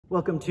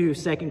Welcome to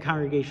Second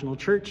Congregational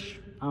Church.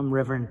 I'm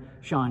Reverend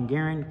Sean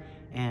Guerin,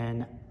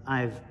 and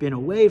I've been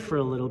away for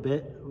a little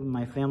bit.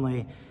 My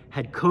family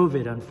had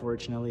COVID,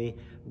 unfortunately.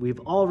 We've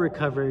all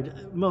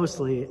recovered,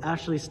 mostly.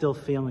 Ashley's still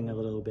feeling a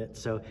little bit,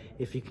 so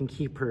if you can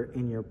keep her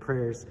in your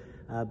prayers.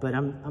 But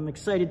I'm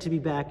excited to be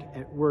back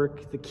at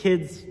work. The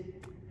kids,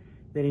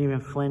 they didn't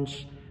even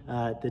flinch.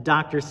 The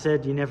doctor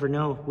said you never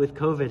know with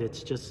COVID.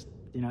 It's just,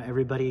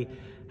 everybody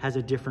has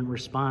a different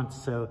response.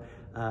 So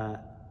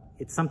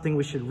it's something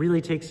we should really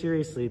take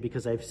seriously,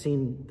 because I've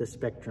seen the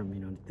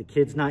spectrum, the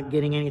kids not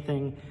getting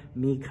anything,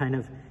 me kind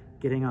of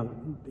getting a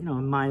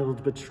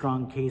mild but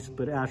strong case,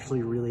 but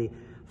Ashley really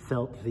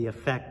felt the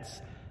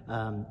effects.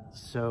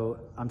 So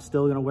I'm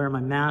still going to wear my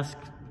mask,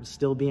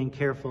 still being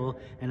careful,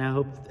 and I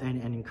hope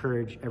and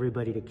encourage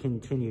everybody to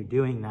continue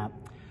doing that.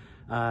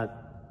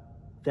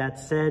 That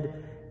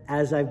said,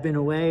 as I've been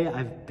away,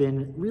 I've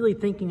been really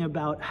thinking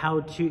about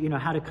how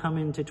to come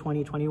into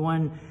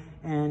 2021.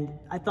 And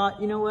I thought,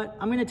 you know what?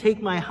 I'm going to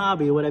take my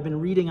hobby, what I've been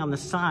reading on the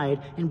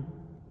side, and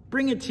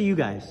bring it to you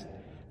guys.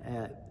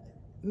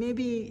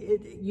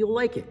 Maybe you'll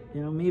like it.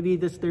 Maybe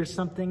there's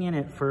something in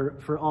it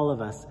for all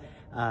of us.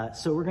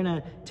 So we're going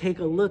to take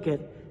a look at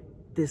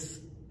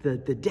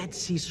the Dead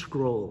Sea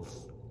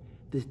Scrolls,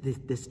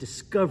 this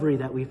discovery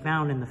that we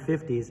found in the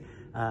 50s.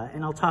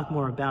 And I'll talk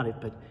more about it,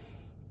 but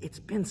it's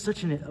been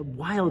such a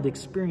wild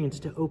experience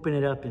to open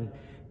it up and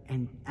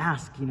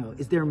ask,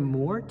 is there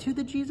more to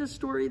the Jesus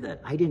story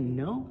that I didn't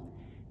know?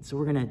 So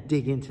we're going to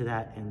dig into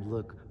that and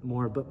look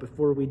more. But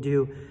before we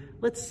do,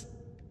 let's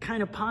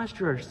kind of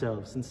posture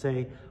ourselves and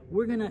say,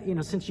 we're going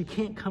to, since you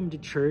can't come to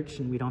church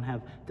and we don't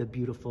have the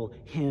beautiful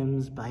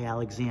hymns by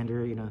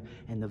Alexander,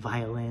 and the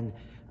violin,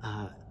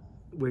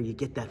 where you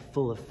get that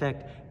full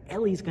effect,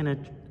 Ellie's going to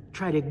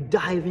try to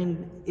dive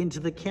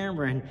into the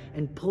camera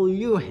and pull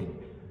you in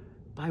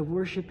by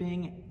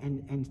worshiping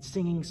and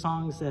singing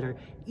songs that are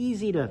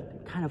easy to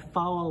kind of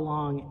follow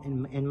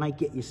along and might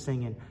get you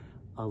singing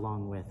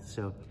along with.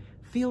 So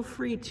feel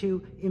free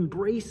to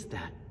embrace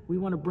that. We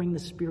want to bring the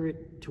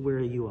Spirit to where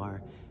you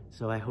are.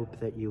 So I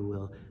hope that you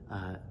will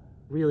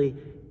really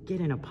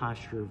get in a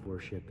posture of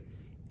worship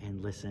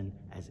and listen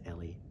as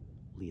Ellie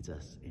leads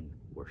us in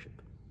worship.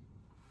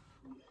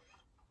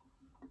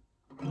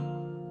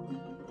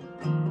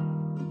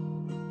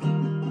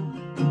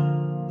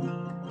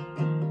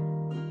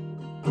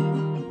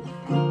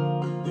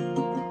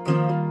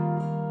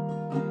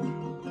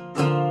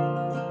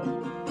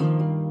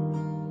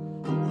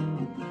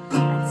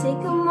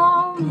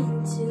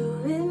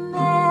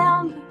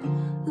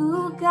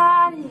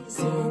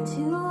 And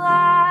who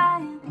I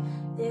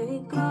am, there he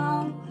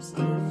goes,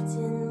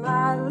 lifting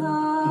my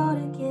load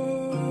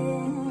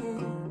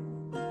again.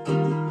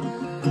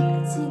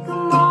 I take a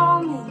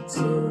moment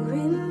to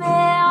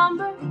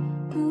remember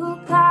who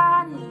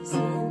God is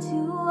and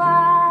who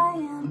I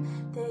am.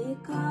 There you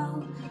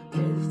go,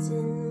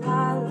 lifting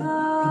my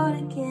load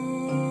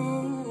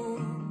again.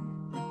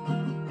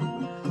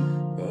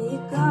 There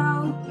you go,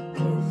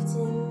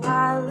 lifting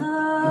my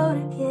load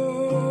again.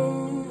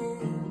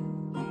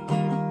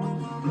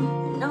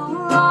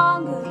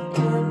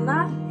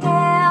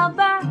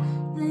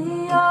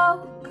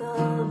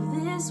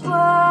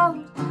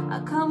 I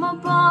come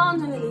up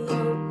under the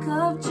yoke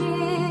of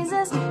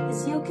Jesus.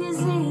 His yoke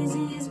is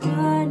easy, his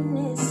burden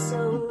is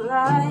so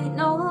light.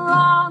 No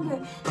longer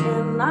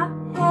am I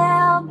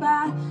held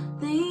by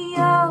the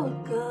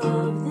yoke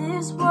of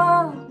this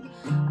world.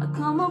 I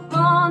come up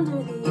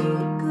under the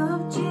yoke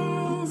of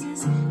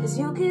Jesus. His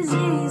yoke is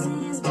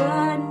easy, his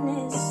burden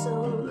is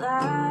so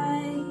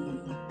light.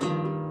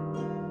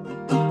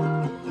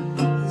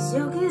 His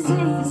yoke is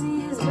easy,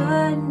 his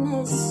burden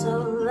is so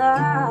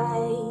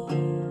light.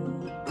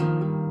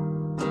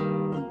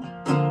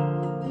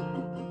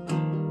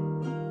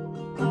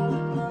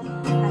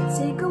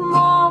 Take a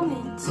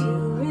moment to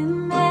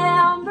remember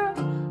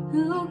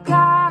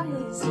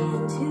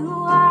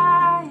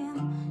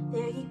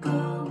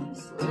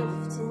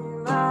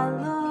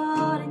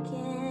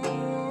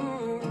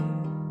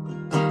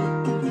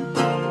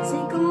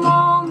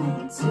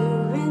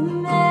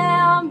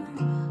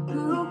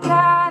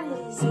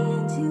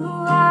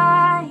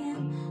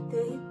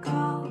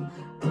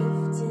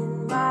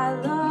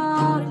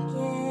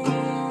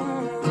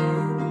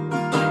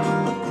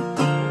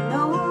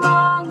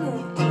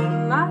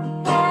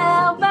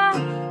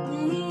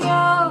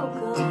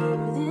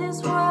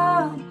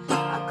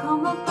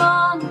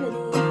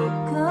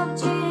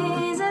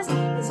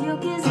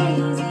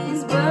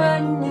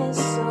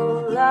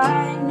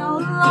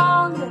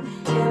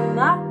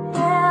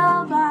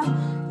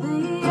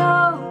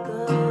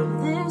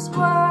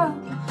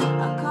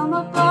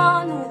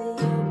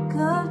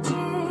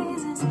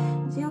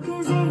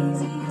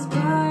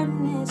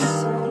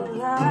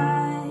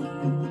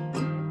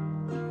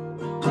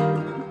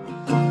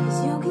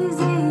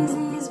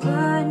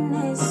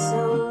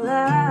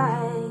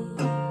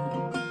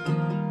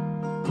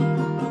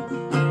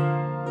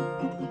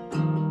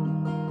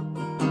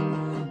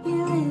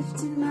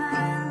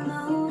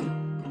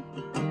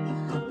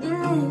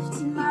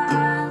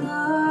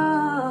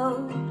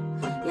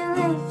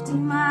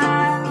lifted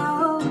my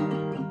load.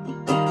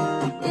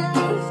 You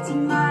lifted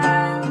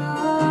my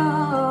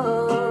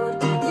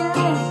load. You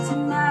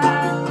lifted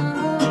my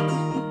load.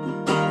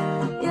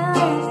 You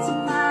lifted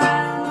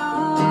my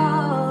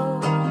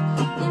load.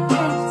 You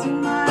lifted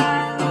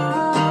my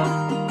load.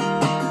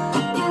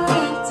 You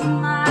lifted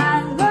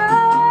my load.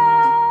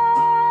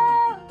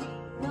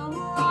 No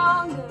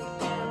longer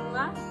am I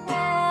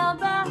held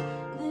by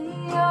the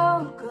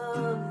yoke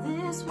of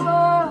this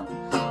world.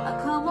 I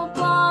come up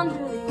under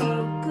the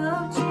yoke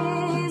of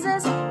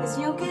Jesus. His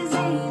yoke is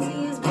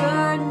easy, his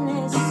burden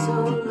is so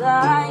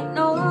light.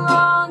 No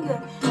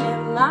longer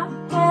am I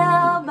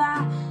held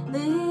by the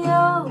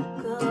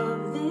yoke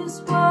of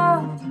this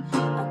world.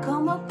 I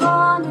come up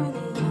under the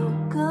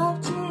yoke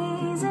of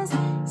Jesus.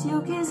 His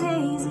yoke is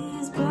easy,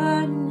 his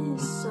burden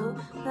is so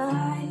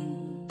light.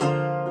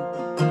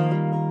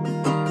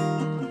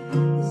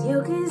 His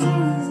yoke is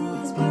easy,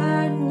 his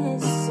burden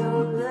is so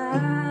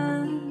light.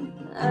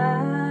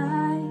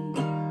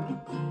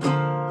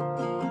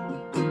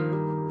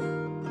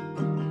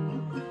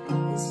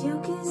 His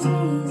yoke is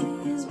easy,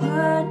 his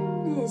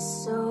burden is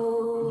so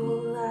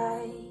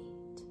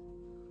light.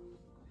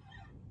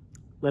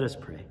 Let us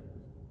pray.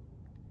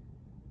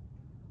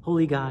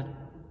 Holy God,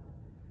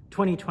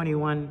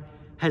 2021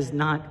 has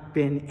not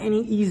been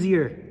any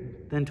easier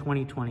than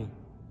 2020.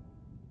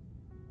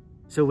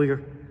 So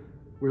we're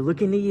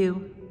looking to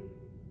you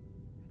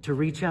to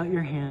reach out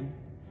your hand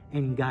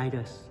and guide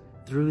us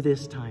through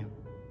this time.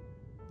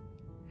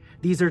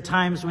 These are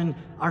times when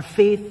our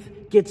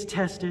faith gets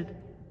tested,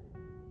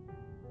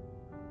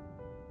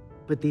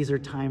 but these are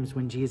times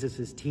when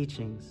Jesus'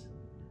 teachings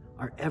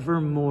are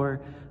ever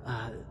more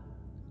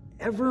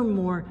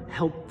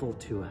helpful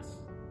to us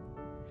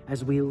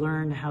as we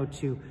learn how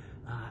to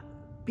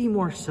be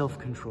more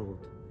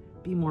self-controlled,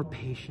 be more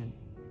patient,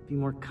 be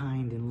more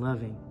kind and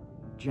loving,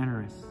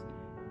 generous,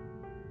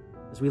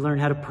 as we learn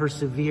how to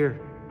persevere,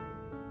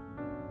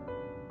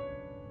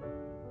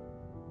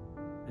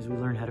 as we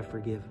learn how to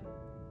forgive,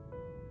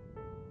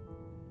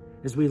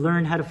 as we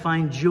learn how to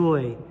find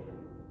joy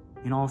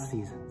in all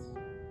seasons,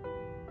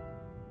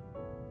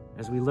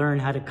 as we learn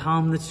how to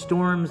calm the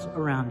storms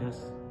around us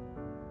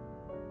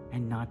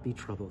and not be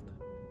troubled.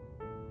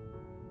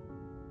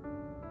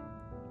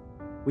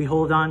 We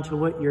hold on to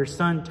what your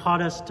Son taught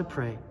us to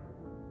pray,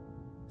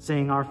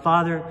 saying, Our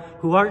Father,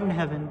 who art in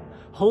heaven,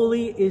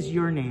 holy is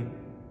your name.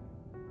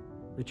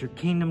 Let your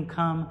kingdom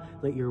come,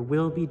 let your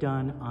will be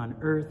done on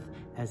earth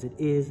as it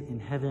is in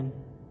heaven.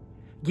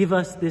 Give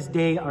us this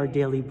day our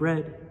daily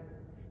bread,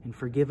 and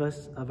forgive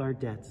us of our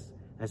debts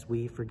as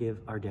we forgive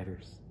our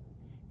debtors.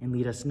 And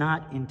lead us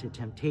not into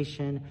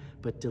temptation,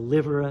 but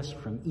deliver us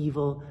from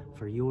evil,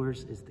 for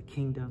yours is the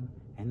kingdom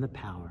and the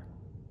power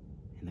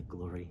and the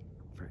glory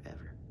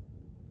forever.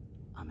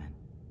 Amen.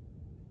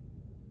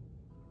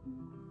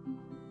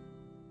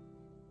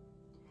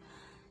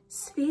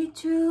 Speak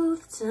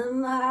truth to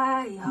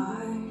my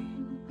heart,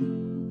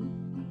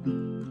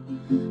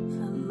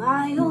 for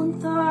my own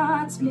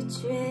thoughts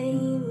betray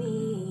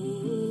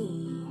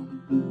me.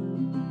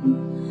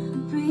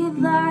 Breathe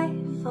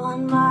life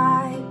on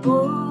my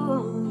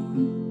bones,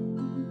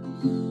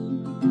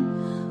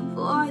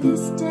 for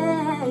this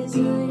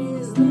desert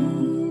is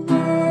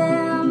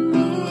leaving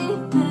me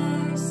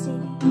thirsty.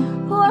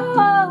 Pour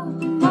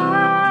hope in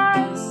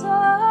my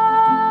soul,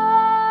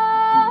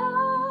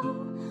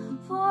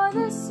 for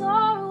the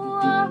sorrow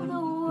of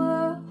the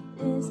world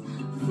is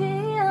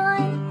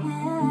feeling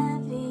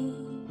heavy.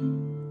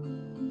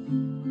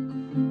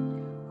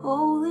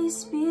 Holy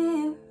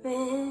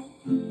Spirit,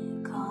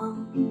 come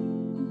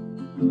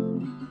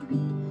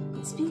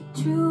and speak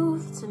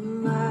truth to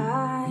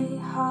my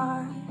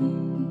heart.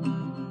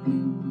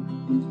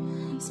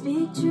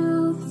 Speak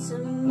truth to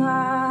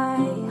my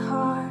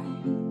heart,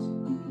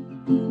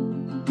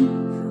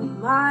 for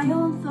my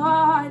own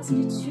thoughts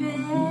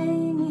betray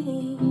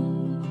me.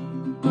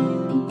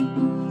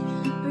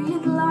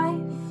 Breathe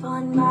life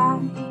on my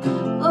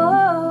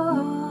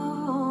bones,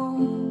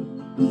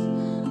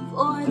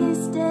 for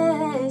this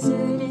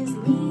desert is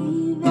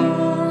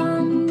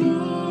leaving me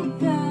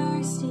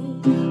thirsty.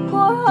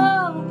 Pour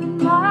hope in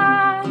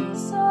my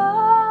soul,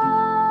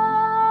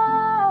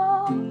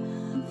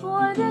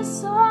 for the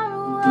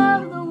sorrow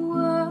of the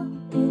world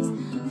is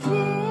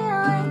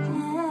feeling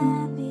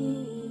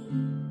heavy.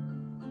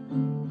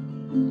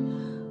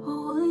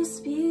 Holy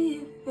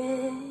Spirit,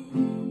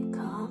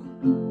 come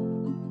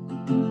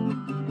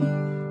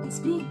and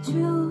speak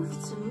truth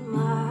to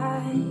my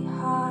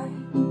heart.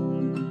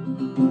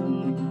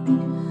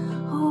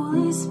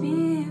 Holy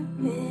Spirit,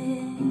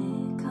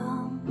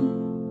 come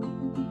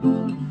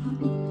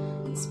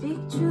and speak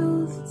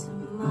truth to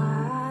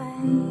my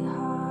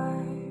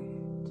heart.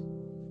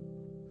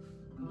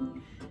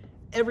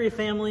 Every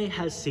family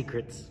has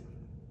secrets.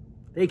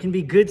 They can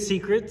be good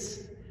secrets,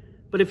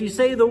 but if you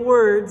say the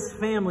words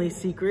family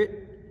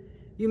secret,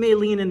 you may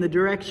lean in the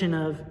direction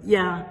of,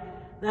 yeah,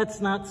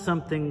 that's not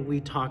something we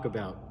talk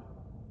about.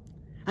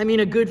 I mean,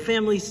 a good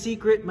family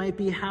secret might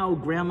be how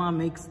grandma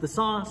makes the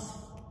sauce,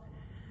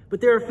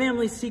 but there are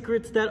family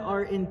secrets that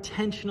are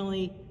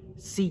intentionally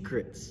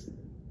secrets,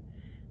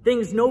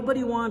 things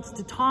nobody wants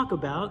to talk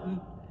about,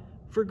 and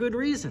for good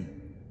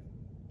reason.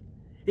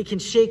 It can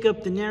shake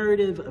up the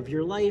narrative of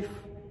your life.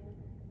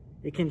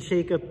 It can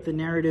shake up the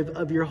narrative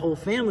of your whole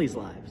family's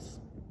lives.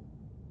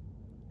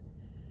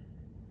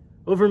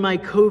 Over my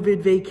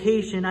COVID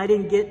vacation, I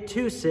didn't get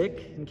too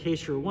sick, in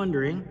case you're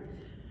wondering.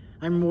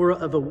 I'm more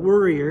of a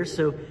worrier,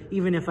 so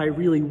even if I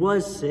really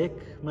was sick,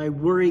 my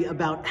worry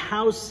about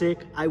how sick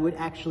I would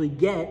actually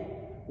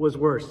get was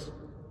worse.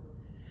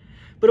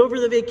 But over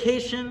the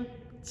vacation,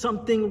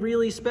 something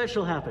really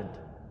special happened.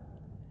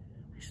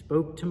 I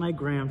spoke to my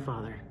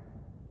grandfather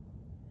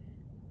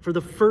for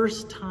the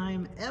first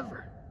time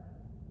ever.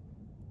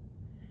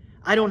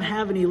 I don't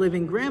have any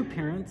living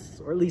grandparents,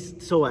 or at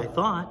least so I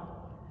thought.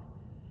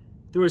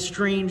 Through a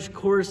strange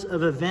course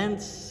of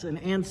events, an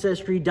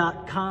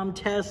Ancestry.com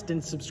test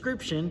and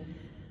subscription,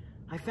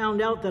 I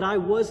found out that I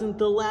wasn't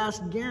the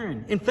last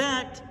Garen. In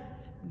fact,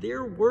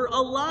 there were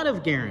a lot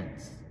of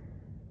Garens.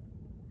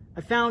 I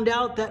found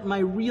out that my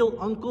real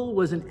uncle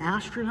was an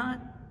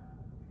astronaut,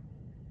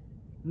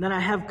 and that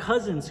I have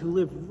cousins who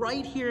live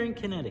right here in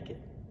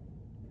Connecticut.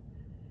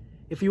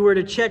 If you were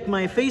to check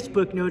my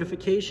Facebook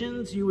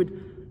notifications, you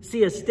would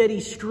see a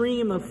steady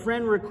stream of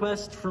friend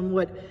requests from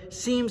what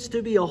seems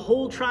to be a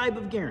whole tribe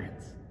of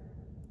Garens.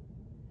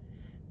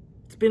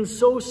 It's been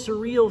so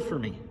surreal for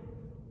me.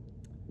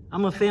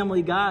 I'm a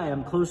family guy.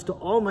 I'm close to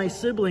all my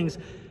siblings.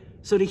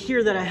 So to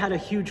hear that I had a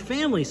huge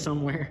family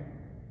somewhere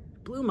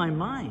blew my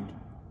mind.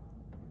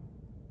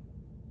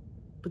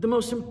 But the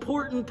most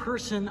important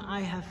person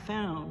I have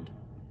found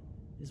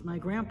is my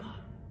grandpa,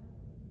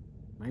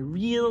 my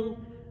real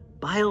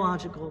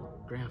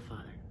biological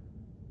grandfather.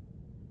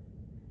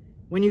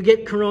 When you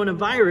get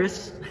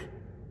coronavirus,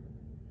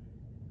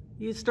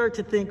 you start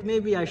to think,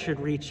 maybe I should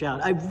reach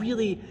out. I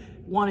really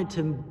wanted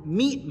to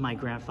meet my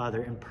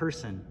grandfather in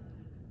person.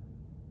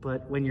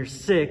 But when you're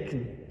sick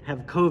and have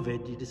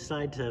COVID, you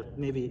decide to,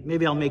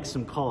 maybe I'll make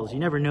some calls. You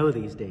never know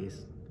these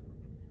days.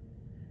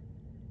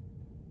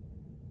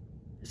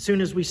 As soon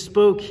as we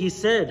spoke, he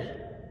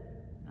said,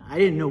 I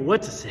didn't know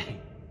what to say,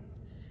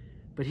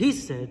 but he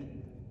said,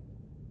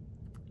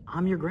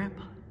 I'm your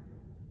grandpa.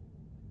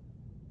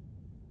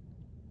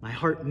 My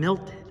heart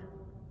melted.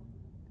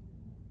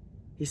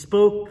 He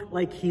spoke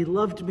like he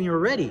loved me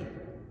already.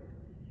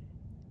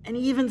 And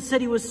he even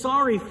said he was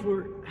sorry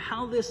for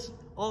how this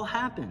all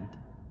happened.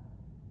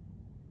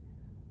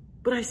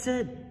 But I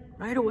said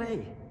right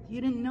away,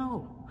 you didn't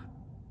know.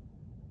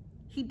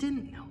 He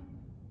didn't know.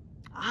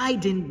 I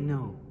didn't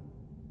know.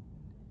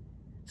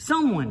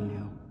 Someone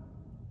knew.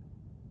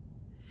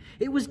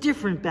 It was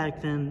different back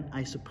then,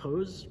 I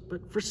suppose,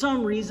 but for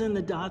some reason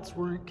the dots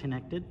weren't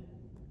connected.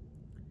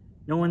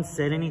 No one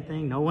said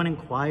anything, no one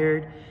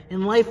inquired,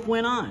 and life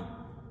went on.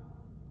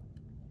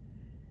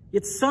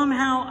 Yet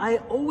somehow I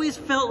always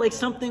felt like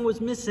something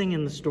was missing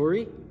in the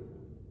story.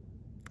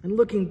 And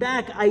looking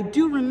back, I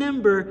do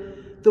remember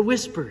the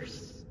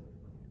whispers.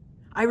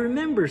 I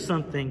remember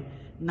something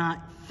not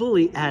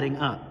fully adding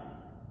up.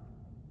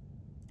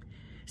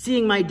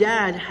 Seeing my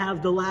dad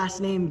have the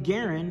last name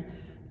Garen,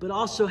 but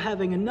also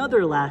having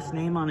another last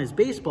name on his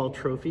baseball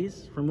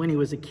trophies from when he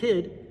was a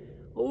kid,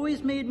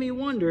 always made me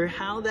wonder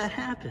how that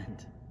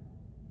happened.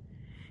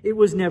 It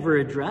was never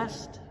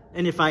addressed,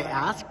 and if I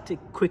asked, it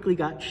quickly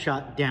got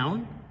shot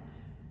down.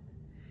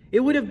 It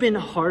would have been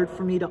hard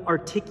for me to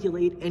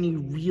articulate any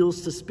real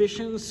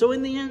suspicions, so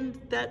in the end,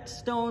 that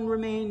stone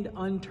remained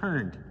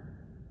unturned.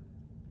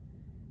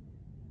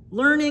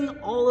 Learning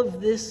all of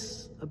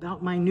this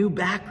about my new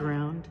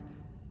background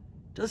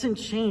doesn't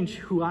change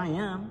who I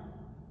am.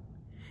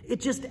 It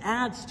just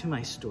adds to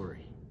my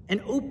story and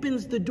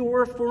opens the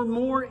door for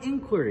more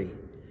inquiry,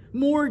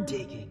 more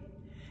digging,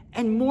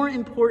 and more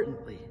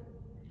importantly,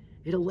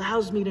 it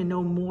allows me to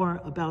know more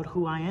about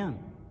who I am.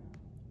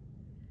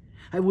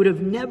 I would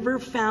have never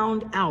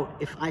found out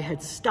if I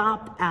had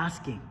stopped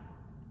asking,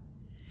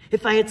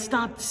 if I had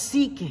stopped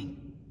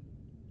seeking,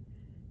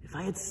 if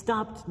I had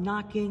stopped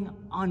knocking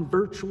on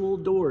virtual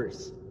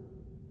doors.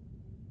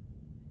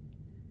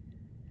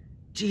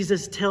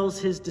 Jesus tells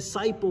his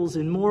disciples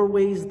in more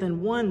ways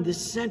than one this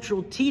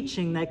central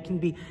teaching that can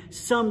be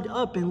summed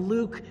up in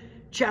Luke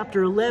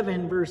chapter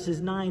 11,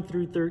 verses 9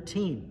 through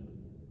 13.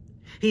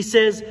 He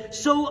says,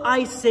 "So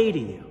I say to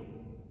you,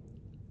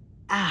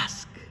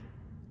 ask,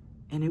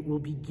 and it will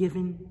be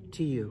given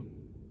to you.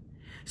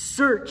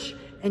 Search,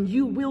 and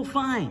you will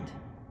find.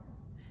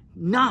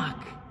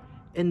 Knock,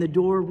 and the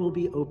door will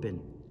be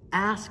open."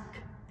 Ask,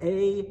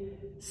 A,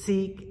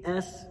 seek,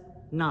 S,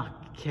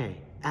 knock,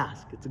 K.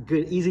 Ask. It's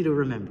easy to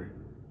remember.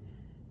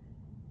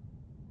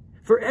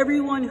 For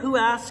everyone who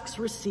asks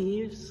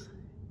receives,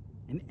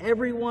 and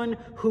everyone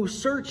who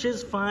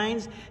searches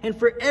finds, and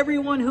for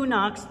everyone who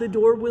knocks, the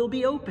door will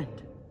be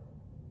opened.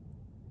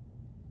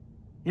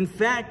 In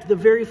fact, the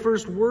very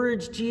first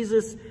words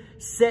Jesus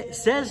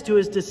says to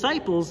his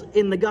disciples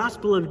in the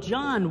Gospel of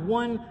John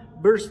 1,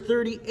 verse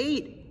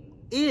 38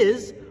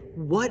 is,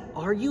 what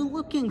are you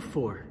looking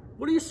for?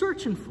 What are you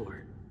searching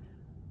for?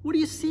 What are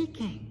you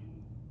seeking?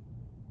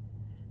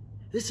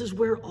 This is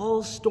where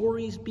all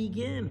stories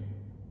begin.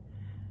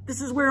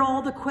 This is where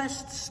all the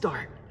quests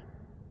start,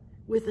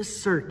 with a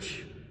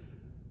search.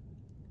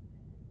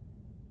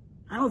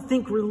 I don't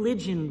think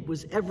religion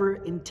was ever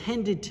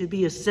intended to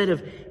be a set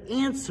of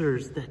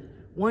answers that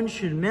one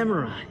should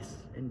memorize.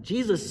 And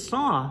Jesus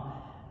saw,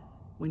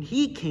 when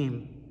he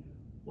came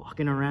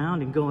walking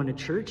around and going to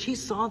church, he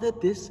saw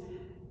that this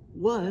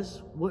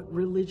was what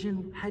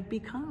religion had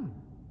become.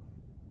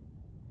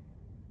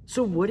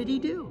 So what did he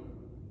do?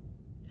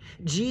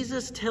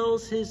 Jesus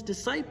tells his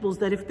disciples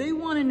that if they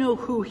want to know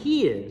who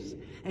he is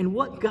and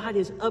what God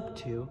is up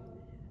to,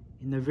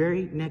 in the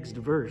very next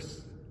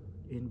verse,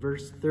 in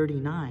verse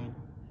 39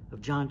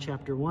 of John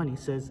chapter 1, he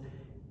says,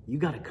 you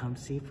got to come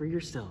see for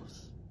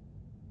yourselves.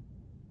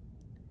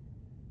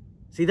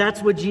 See,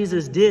 that's what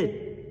Jesus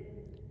did.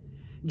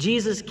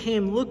 Jesus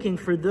came looking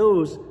for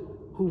those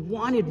who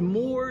wanted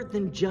more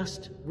than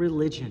just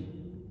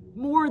religion,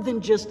 more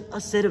than just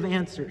a set of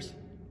answers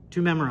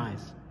to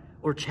memorize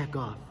or check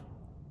off.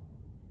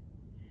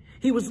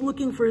 He was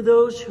looking for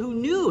those who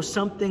knew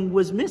something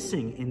was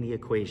missing in the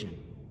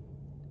equation.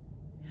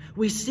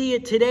 We see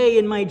it today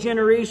in my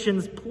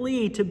generation's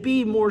plea to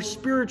be more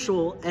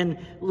spiritual and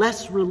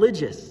less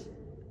religious.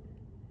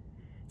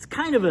 It's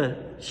kind of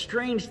a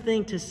strange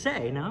thing to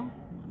say, no?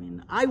 I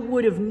mean, I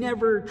would have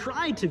never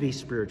tried to be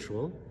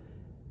spiritual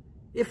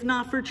if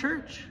not for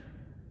church,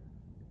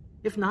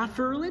 if not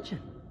for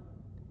religion.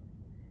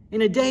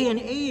 In a day and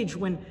age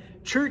when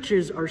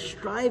churches are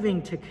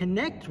striving to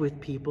connect with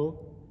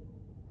people,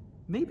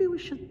 maybe we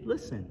should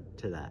listen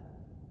to that.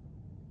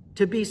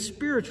 To be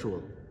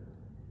spiritual,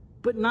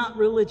 but not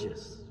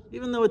religious,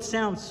 even though it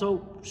sounds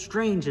so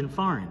strange and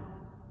foreign.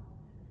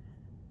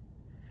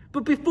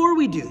 But before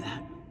we do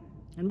that,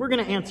 and we're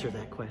going to answer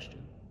that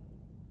question,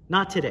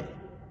 not today.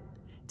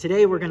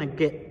 Today we're going to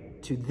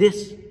get to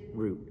this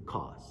root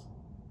cause.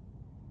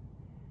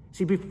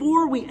 See,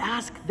 before we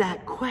ask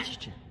that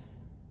question,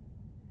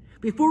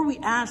 before we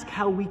ask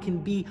how we can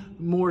be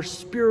more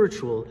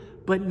spiritual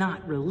but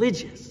not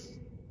religious,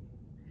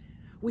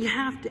 we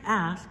have to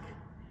ask,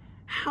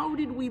 how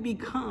did we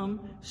become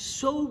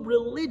so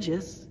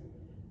religious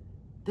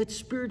that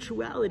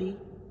spirituality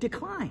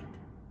declined?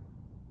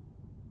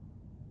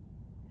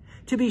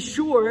 To be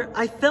sure,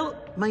 I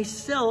felt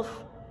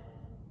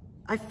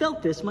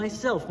this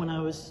myself when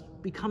I was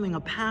becoming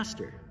a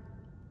pastor.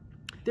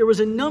 There was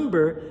a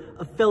number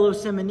of fellow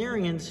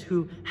seminarians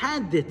who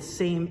had this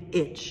same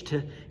itch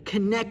to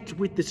connect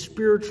with the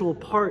spiritual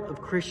part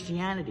of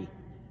Christianity,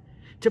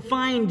 to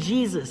find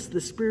Jesus,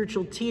 the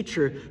spiritual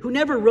teacher, who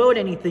never wrote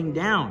anything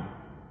down,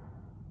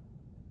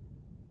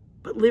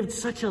 but lived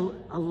such a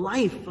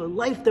life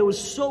that was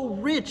so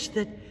rich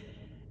that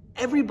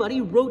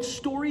everybody wrote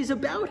stories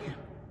about him,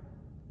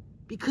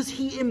 because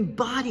he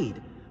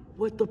embodied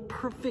what the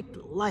perfect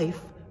life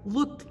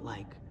looked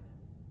like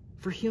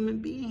for human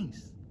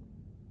beings.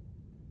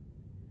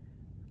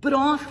 But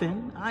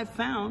often, I've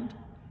found,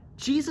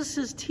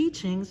 Jesus'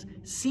 teachings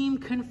seem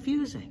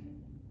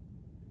confusing.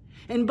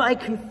 And by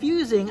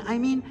confusing, I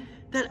mean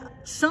that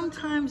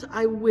sometimes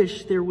I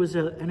wish there was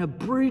an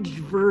abridged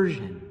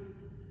version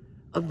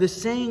of the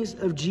sayings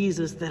of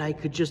Jesus that I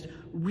could just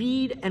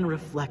read and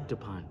reflect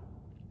upon.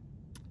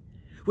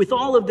 With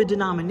all of the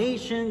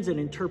denominations and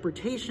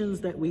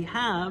interpretations that we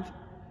have,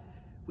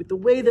 with the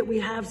way that we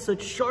have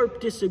such sharp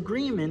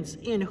disagreements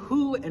in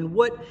who and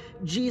what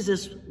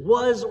Jesus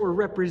was or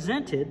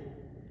represented,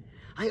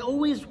 I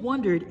always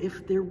wondered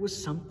if there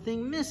was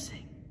something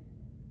missing,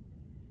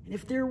 and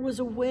if there was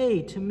a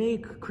way to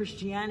make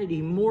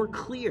Christianity more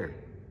clear.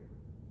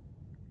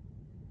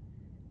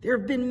 There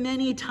have been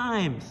many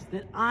times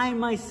that I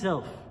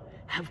myself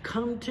have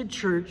come to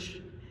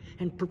church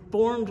and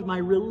performed my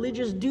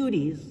religious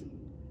duties,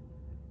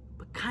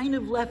 but kind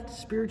of left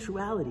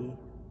spirituality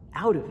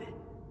out of it.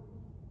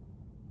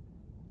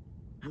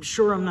 I'm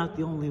sure I'm not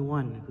the only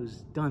one who's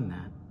done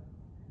that.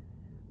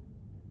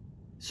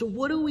 So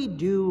what do we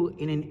do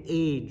in an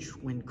age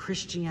when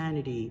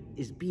Christianity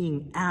is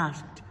being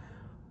asked,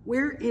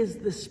 where is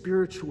the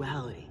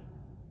spirituality?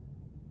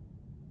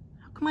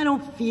 How come I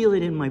don't feel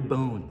it in my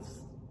bones?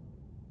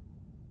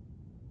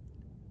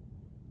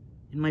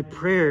 In my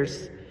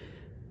prayers,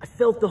 I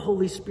felt the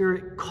Holy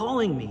Spirit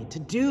calling me to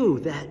do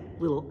that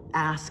little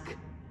ask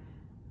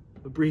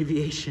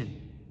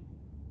abbreviation.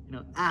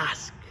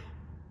 Ask,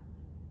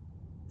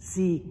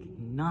 seek,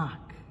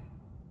 knock.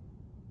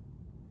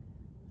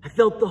 I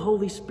felt the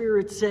Holy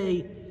Spirit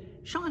say,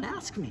 Sean,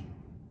 ask me,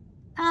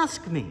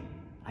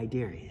 I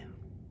dare you.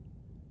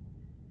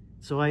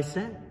 So I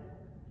said,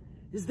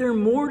 is there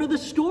more to the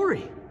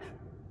story?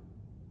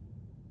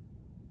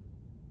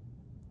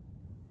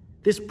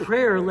 This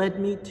prayer led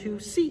me to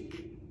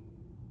seek.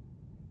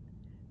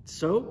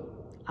 So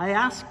I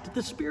asked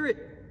the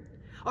Spirit,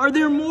 are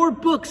there more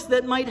books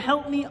that might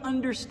help me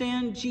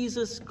understand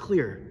Jesus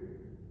clearer?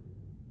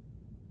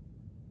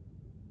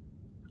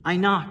 I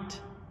knocked.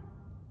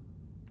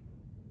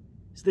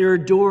 Is there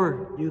a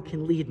door you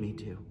can lead me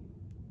to?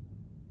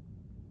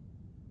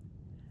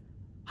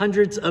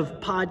 Hundreds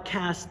of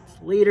podcasts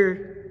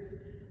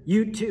later,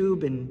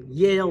 YouTube and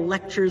Yale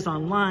lectures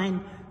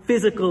online,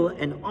 physical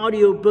and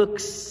audio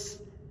books,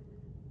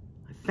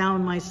 I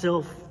found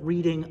myself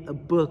reading a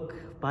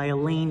book by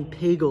Elaine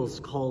Pagels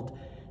called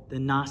The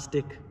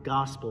Gnostic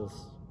Gospels.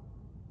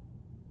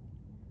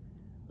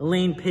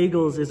 Elaine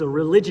Pagels is a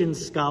religion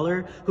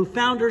scholar who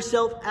found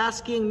herself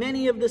asking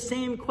many of the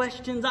same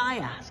questions I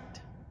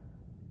asked.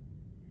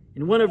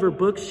 In one of her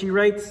books, she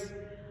writes,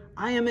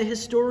 "I am a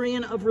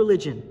historian of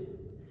religion,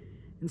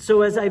 and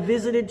so as I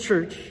visited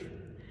church,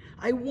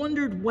 I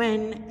wondered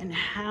when and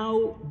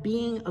how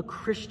being a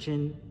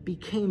Christian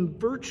became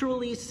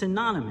virtually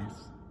synonymous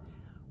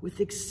with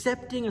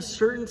accepting a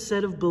certain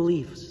set of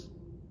beliefs.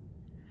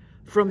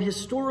 From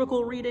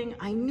historical reading,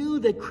 I knew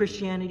that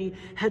Christianity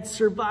had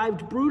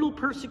survived brutal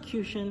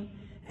persecution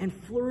and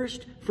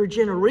flourished for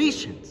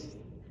generations,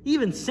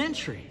 even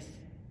centuries,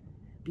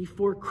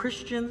 before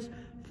Christians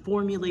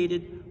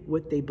formulated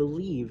what they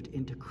believed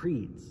into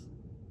creeds."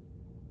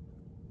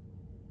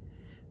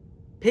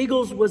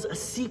 Pagels was a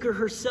seeker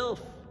herself,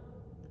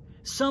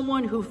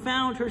 someone who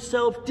found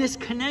herself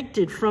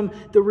disconnected from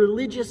the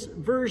religious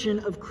version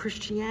of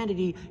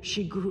Christianity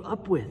she grew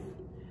up with,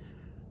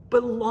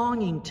 but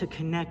longing to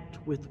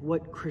connect with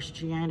what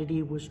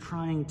Christianity was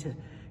trying to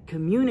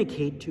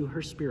communicate to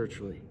her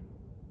spiritually.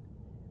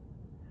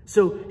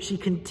 So she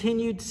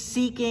continued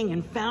seeking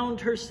and found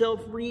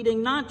herself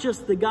reading not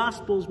just the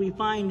Gospels we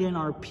find in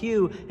our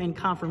pew and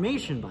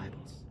confirmation Bibles.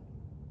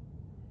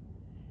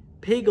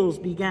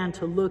 Pagels began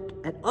to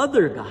look at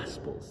other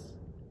Gospels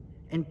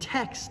and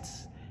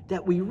texts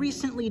that we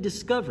recently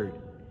discovered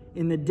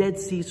in the Dead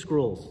Sea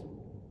Scrolls.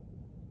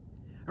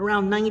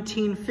 Around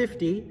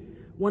 1950,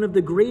 one of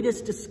the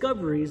greatest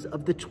discoveries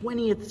of the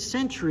 20th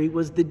century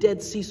was the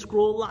Dead Sea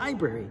Scroll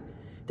Library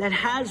that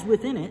has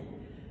within it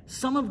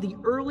some of the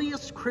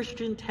earliest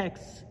Christian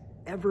texts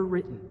ever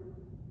written.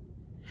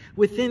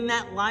 Within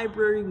that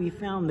library, we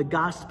found the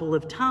Gospel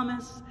of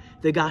Thomas,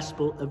 the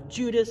Gospel of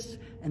Judas,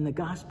 and the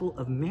Gospel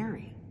of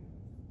Mary.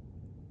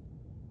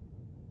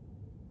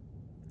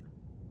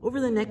 Over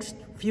the next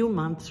few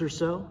months or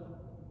so,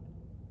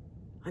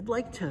 I'd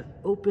like to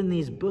open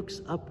these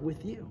books up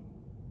with you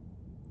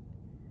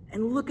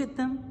and look at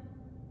them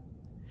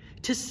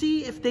to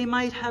see if they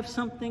might have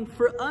something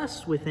for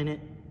us within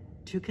it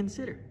to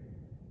consider.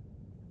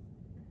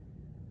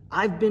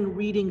 I've been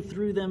reading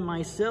through them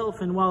myself,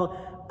 and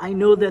while I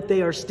know that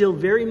they are still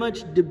very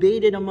much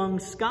debated among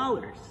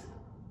scholars,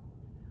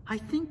 I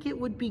think it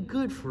would be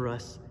good for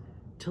us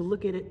to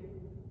look at it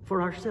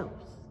for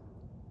ourselves.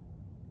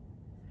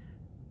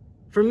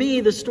 For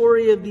me, the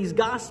story of these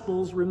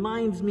Gospels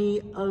reminds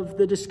me of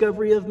the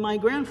discovery of my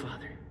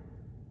grandfather.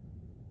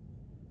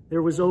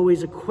 There was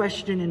always a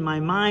question in my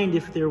mind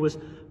if there was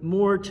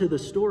more to the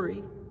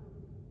story.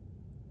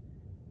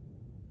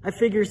 I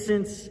figure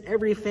since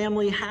every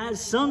family has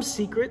some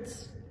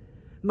secrets,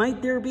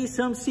 might there be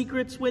some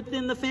secrets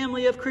within the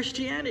family of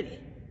Christianity?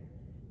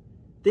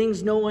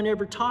 Things no one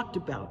ever talked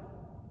about.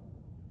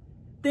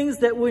 Things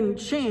that wouldn't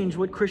change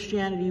what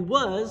Christianity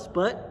was,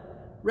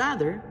 but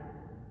rather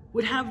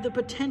would have the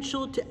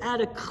potential to add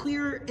a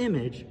clearer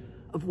image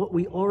of what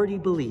we already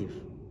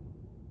believe.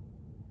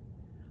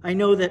 I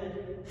know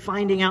that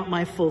finding out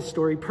my full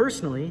story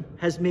personally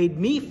has made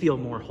me feel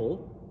more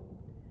whole.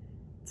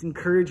 It's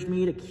encouraged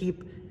me to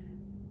keep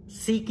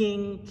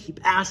seeking, keep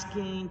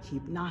asking,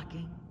 keep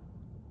knocking.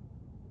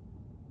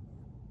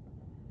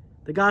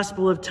 The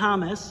Gospel of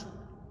Thomas,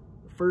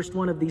 the first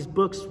one of these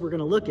books we're going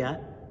to look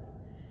at,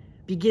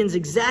 begins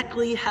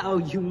exactly how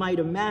you might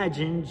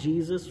imagine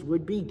Jesus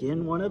would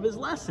begin one of his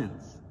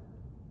lessons.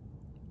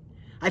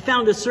 I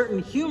found a certain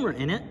humor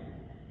in it,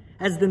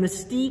 as the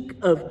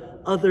mystique of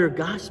other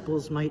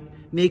Gospels might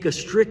make a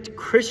strict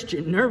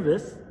Christian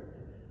nervous,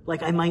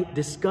 like I might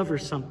discover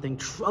something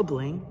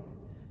troubling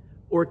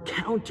or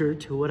counter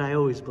to what I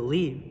always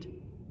believed.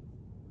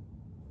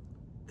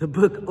 The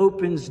book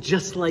opens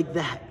just like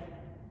that.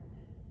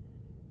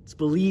 It's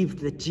believed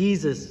that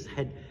Jesus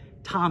had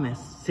Thomas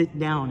sit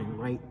down and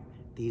write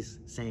these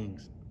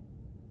sayings.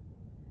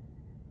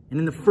 And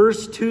in the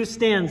first two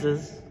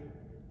stanzas,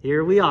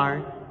 here we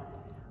are,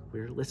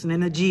 we're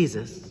listening to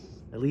Jesus.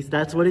 At least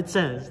that's what it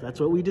says.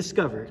 That's what we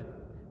discovered.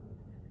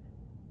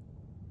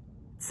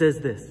 It says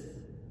this: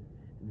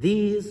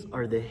 "These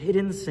are the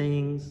hidden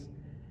sayings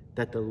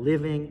that the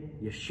living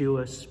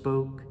Yeshua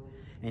spoke,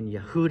 and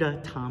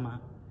Yehuda Tama,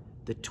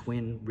 the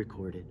twin,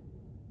 recorded.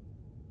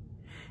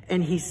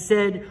 And he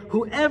said,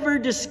 whoever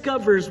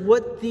discovers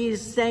what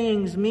these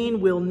sayings mean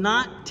will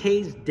not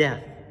taste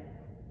death."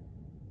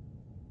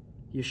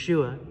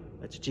 Yeshua,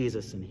 that's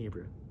Jesus in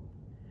Hebrew,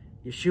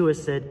 Yeshua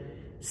said,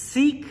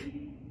 "Seek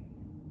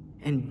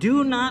and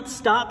do not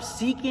stop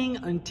seeking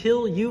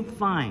until you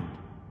find.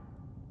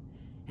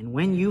 And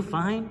when you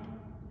find,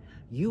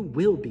 you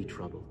will be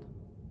troubled.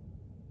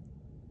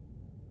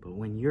 But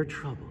when you're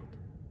troubled,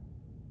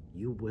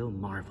 you will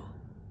marvel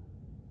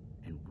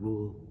and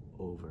rule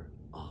over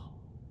all."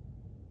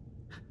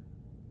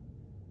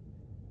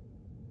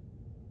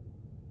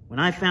 When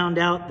I found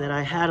out that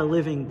I had a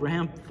living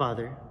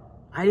grandfather,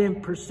 I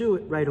didn't pursue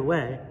it right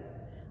away.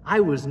 I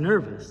was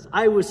nervous.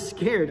 I was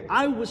scared.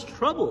 I was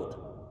troubled.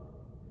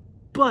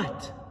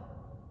 But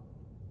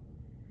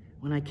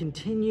when I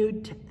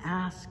continued to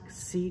ask,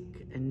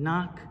 seek, and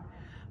knock,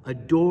 a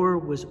door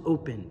was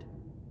opened,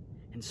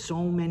 and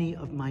so many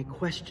of my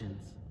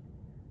questions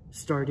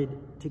started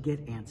to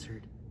get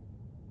answered.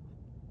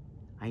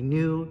 I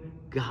knew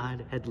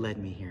God had led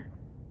me here.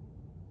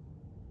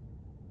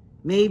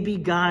 Maybe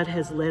God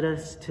has led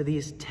us to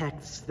these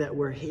texts that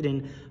were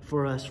hidden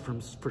for us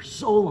for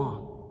so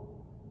long.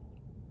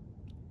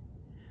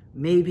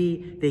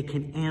 Maybe they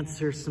can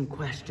answer some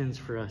questions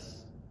for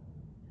us.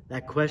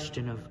 That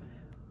question of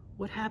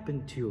what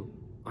happened to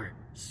our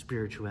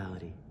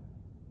spirituality?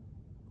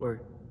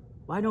 Or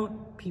why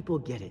don't people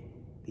get it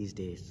these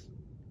days?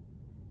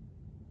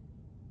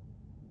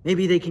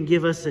 Maybe they can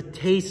give us a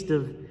taste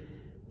of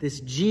this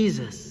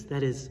Jesus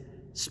that is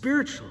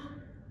spiritual,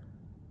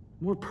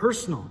 more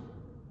personal,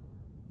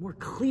 more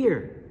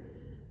clear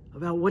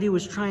about what he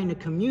was trying to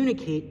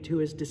communicate to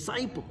his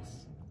disciples.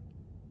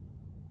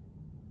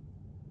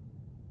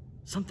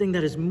 Something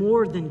that is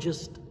more than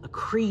just a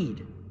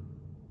creed.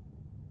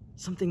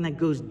 Something that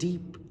goes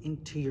deep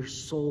into your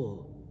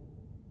soul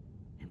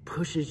and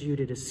pushes you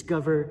to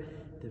discover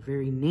the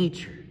very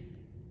nature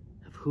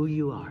of who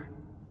you are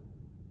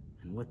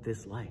and what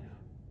this life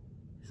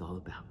is all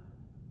about.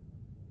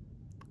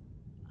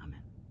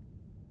 Amen.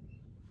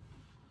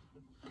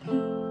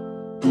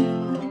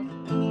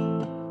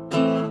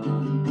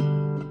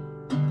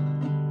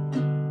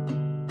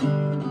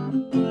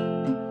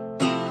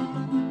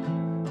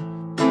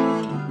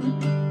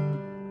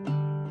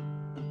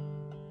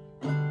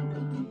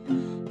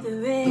 The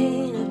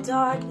reign of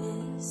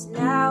darkness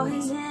now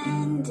has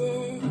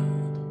ended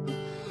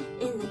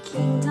in the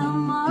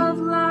kingdom of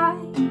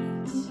light,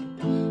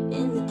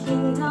 in the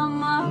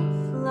kingdom of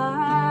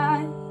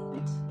light.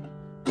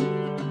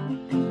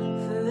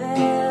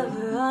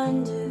 Forever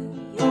under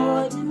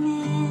your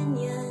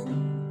dominion,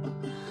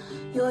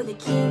 you're the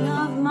king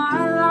of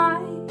my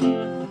life,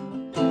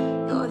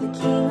 you're the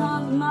king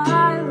of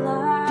my life.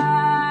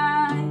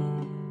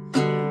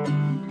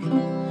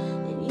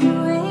 And you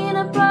reign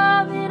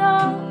above it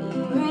all,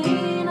 you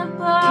reign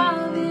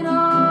above it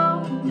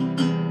all.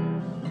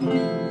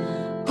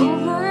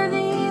 Over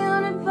the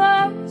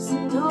universe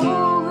and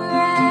over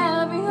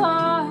every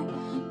heart,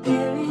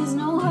 there is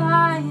no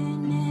higher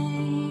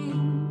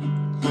name.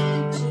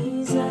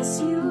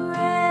 Jesus, you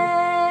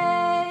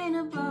reign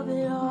above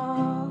it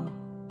all.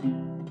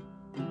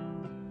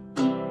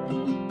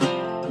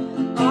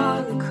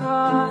 On the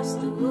cross,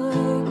 the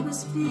work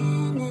was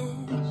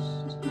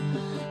finished.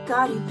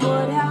 God, you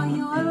poured out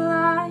your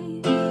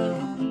life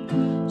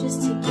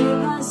just to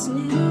give us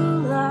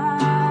new life.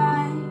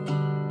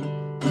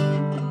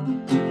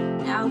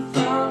 Now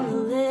from the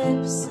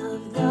lips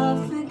of the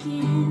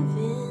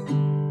forgiven,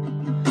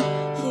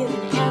 hear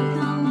an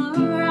anthem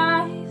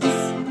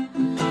arise,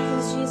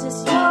 'cause Jesus,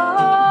 you're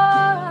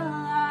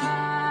alive.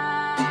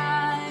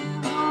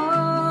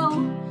 Oh,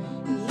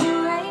 you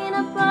reign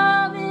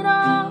above it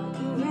all,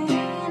 you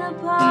reign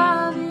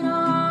above it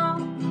all.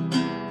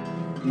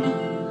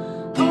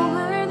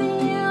 Over the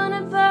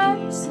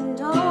universe and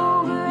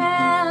over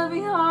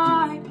every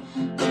heart,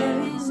 there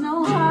is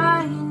no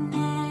higher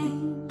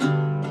name.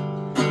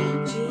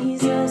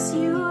 Jesus,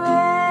 you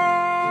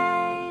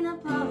reign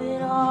above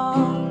it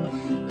all.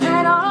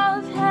 Let all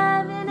of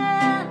heaven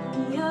and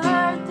the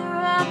earth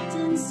erupt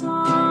in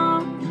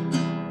song.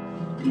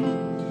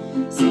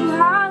 Sing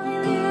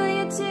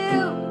hallelujah to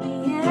the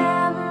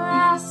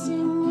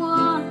everlasting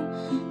one.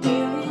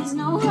 There is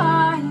no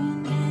higher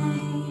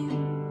name.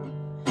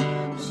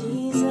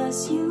 Jesus,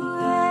 you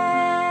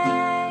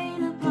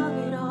reign above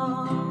it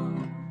all.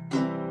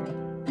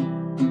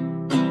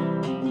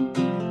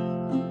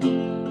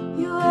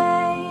 You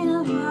reign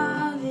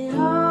above it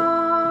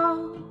all.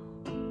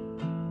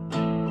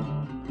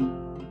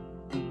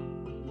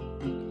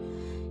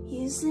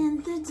 You sent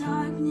the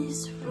darkness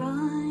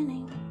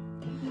running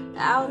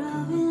out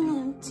of an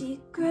empty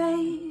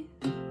grave,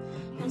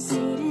 and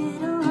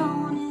seated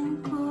alone in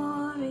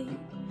glory,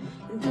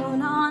 and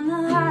thrown on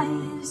the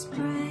highest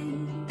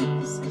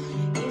praise.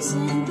 You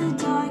sent the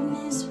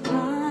darkness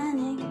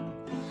running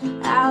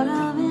out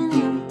of an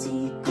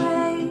empty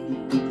grave,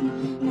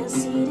 and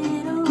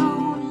seated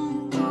alone in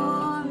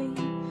glory,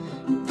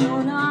 and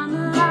thrown on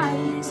the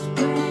highest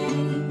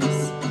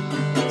praise.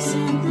 You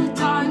sent the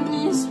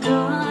darkness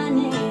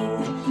running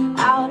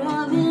out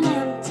of an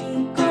empty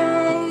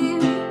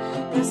grave,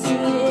 and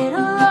seated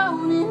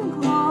alone in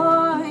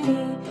glory,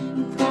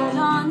 and thrown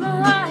on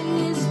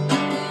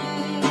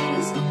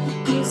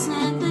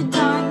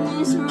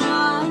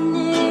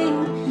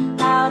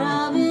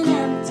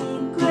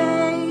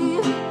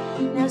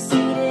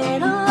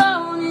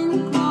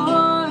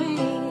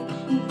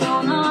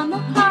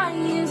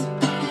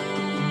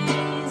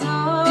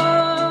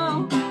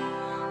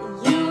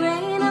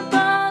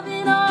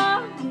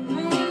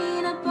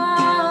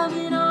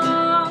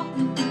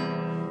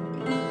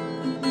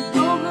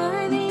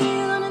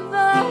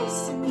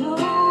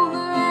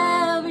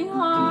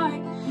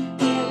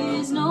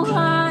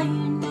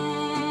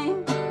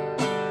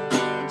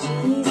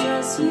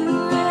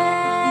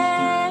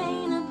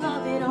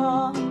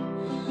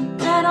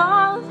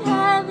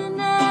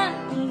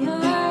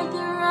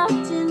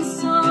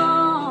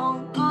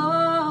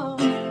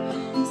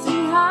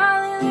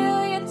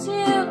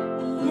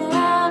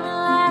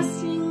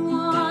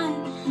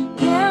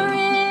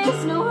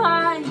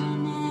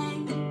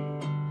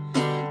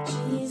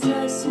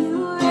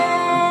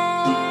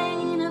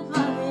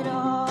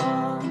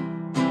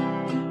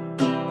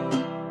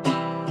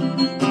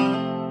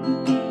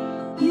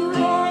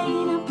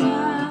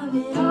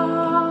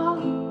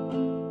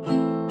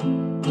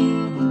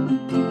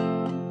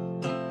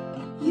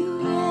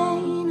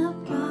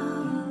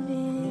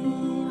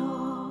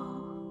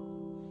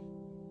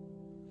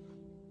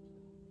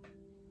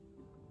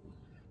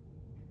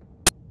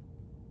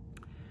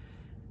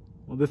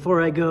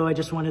before I go, I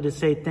just wanted to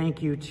say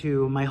thank you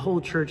to my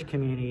whole church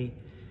community.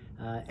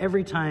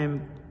 Every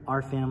time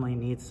our family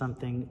needs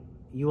something,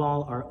 you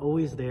all are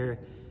always there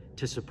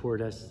to support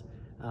us.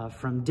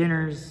 From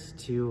dinners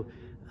to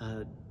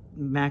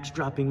Max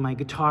dropping my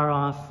guitar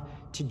off,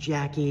 to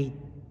Jackie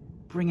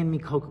bringing me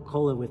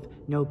Coca-Cola with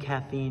no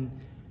caffeine.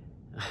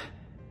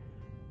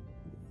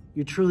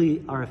 You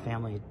truly are a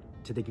family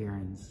to the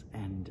Guerins,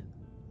 and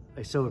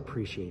I so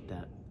appreciate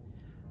that.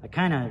 I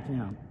kind of,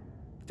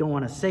 don't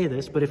want to say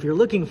this, but if you're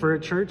looking for a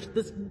church,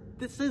 this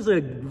is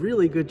a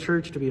really good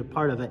church to be a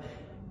part of it.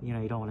 You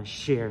don't want to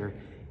share.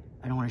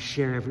 I don't want to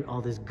share all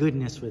this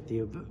goodness with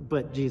you,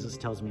 but Jesus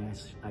tells me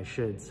I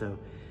should. So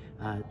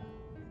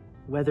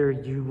whether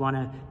you want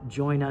to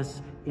join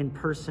us in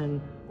person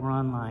or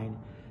online,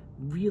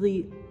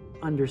 really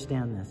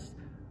understand this.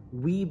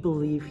 We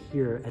believe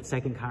here at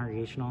Second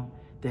Congregational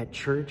that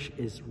church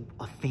is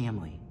a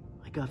family,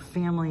 like a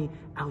family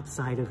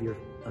outside of your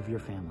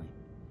family.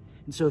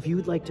 And so if you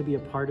would like to be a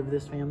part of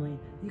this family,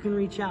 you can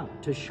reach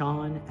out to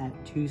Sean at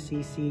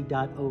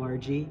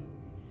 2cc.org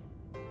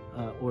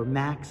or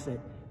Max at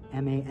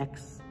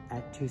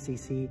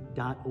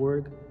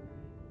max@2cc.org.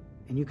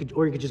 And you could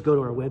just go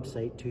to our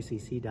website,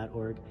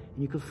 2cc.org,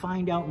 and you can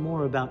find out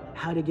more about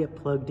how to get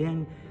plugged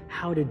in,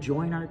 how to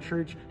join our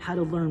church, how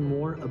to learn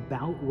more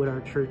about what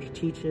our church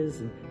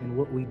teaches and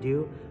what we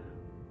do.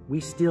 We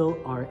still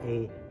are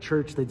a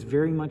church that's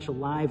very much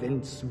alive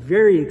and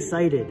very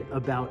excited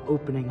about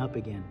opening up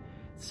again.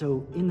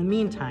 So in the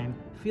meantime,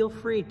 feel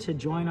free to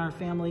join our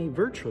family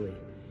virtually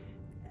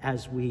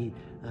as we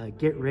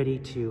get ready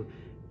to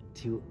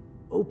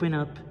open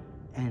up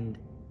and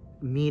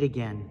meet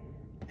again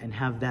and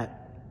have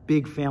that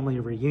big family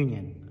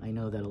reunion I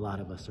know that a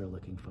lot of us are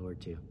looking forward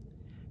to.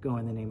 Go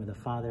in the name of the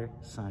Father,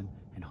 Son,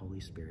 and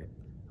Holy Spirit.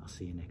 I'll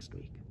see you next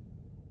week.